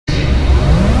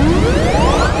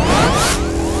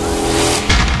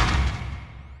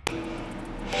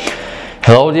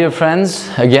Hello dear friends,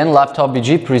 again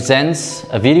laptop.bg presents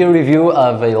a video review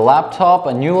of a laptop,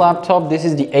 a new laptop. This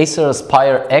is the Acer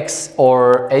Aspire X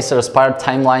or Acer Aspire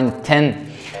Timeline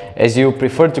 10 as you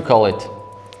prefer to call it.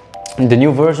 The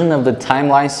new version of the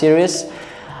Timeline series.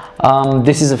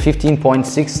 This is a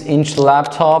 15.6-inch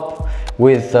laptop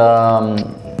with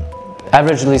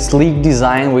averagely sleek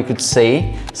design, we could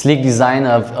say. Sleek design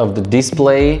of the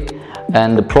display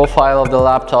and the profile of the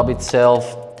laptop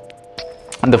itself.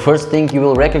 And the first thing you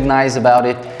will recognize about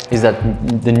it is that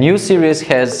the new series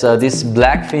has this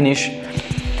black finish.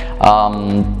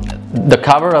 The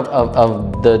cover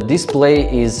of the display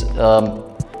is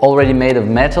already made of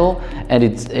metal, and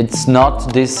it's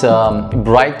not this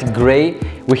bright gray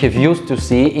we have used to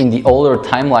see in the older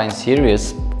Timeline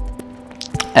series.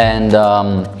 And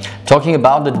talking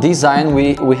about the design,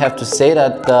 we have to say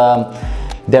that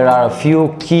there are a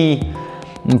few key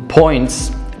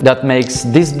points that makes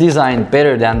this design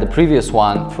better than the previous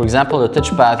one. For example, the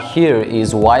touchpad here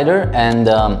is wider and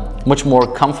much more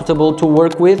comfortable to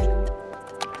work with.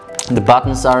 The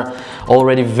buttons are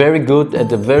already very good,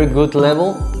 at a very good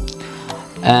level.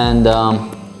 And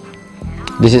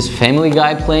this is Family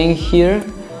Guy playing here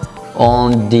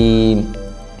on the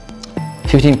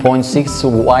 15.6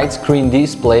 widescreen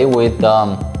display with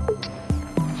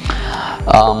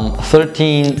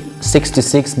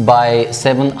 1366 by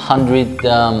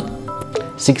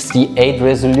 768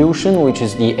 resolution, which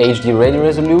is the HD ready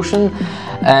resolution.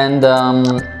 And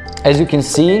as you can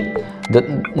see,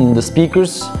 the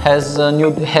speakers have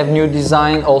new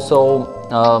design. Also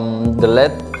the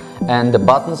LED and the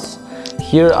buttons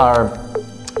here are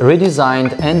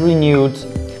redesigned and renewed.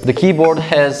 The keyboard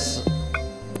has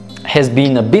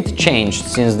been a bit changed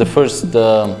since the first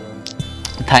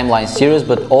Timeline series,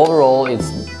 but overall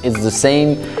it's the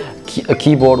same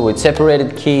keyboard with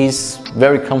separated keys,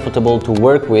 very comfortable to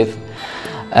work with,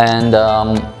 and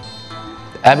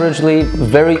averagely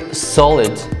very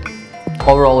solid.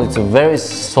 Overall it's a very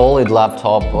solid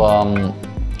laptop,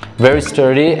 very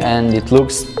sturdy, and it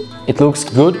looks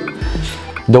good.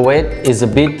 The weight is a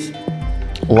bit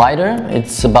lighter,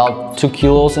 it's about 2.5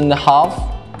 kilos.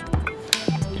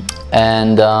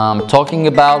 And talking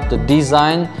about the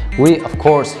design, we of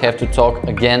course have to talk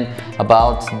again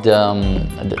about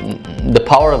the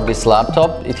power of this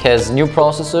laptop. It has new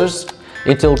processors,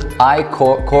 Intel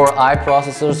Core i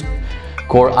processors,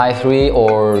 Core i3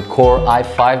 or Core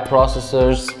i5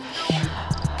 processors,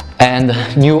 and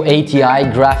new ATI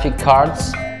graphic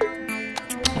cards.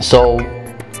 So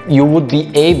you would be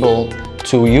able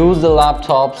to use the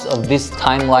laptops of this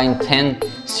Timeline 10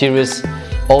 series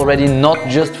already, not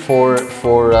just for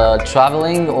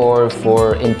traveling or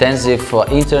for intensive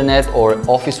internet or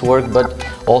office work, but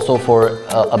also for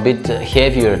a bit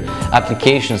heavier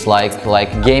applications like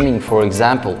gaming, for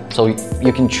example. So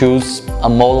you can choose a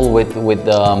model with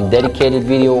dedicated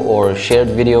video or shared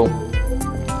video.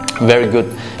 Very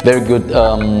good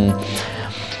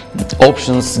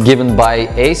options given by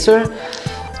Acer.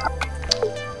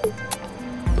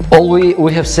 All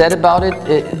we have said about it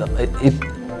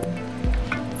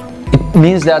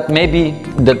means that maybe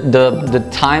the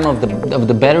time of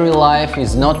the battery life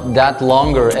is not that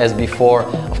longer as before.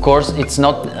 Of course, it's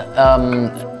not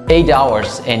 8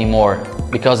 hours anymore,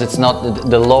 because it's not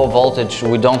the low voltage.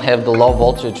 We don't have the low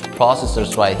voltage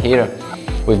processors right here.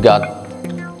 We've got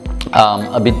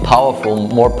a bit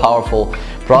more powerful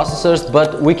processors,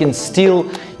 but we can still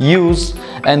use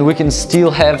and we can still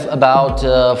have about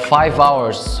 5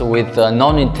 hours with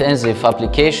non-intensive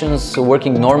applications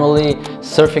working normally,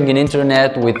 surfing in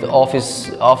internet with office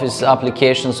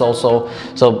applications also.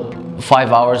 So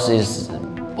 5 hours is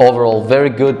overall very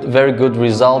good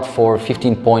result for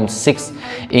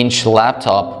 15.6-inch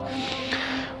laptop.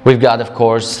 We've got, of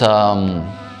course,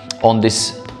 on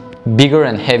this bigger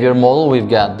and heavier model, we've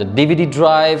got the DVD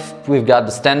drive, we've got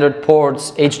the standard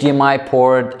ports, HDMI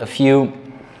port, a few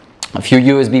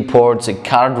USB ports, a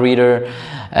card reader,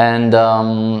 and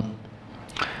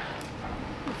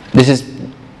this is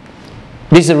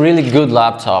a really good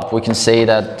laptop. We can say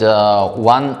that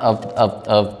one of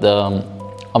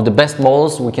the best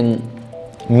models we can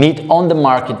meet on the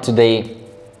market today.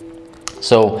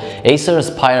 So Acer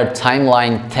Aspire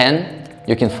Timeline 10,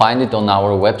 you can find it on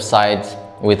our website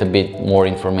with a bit more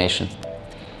information.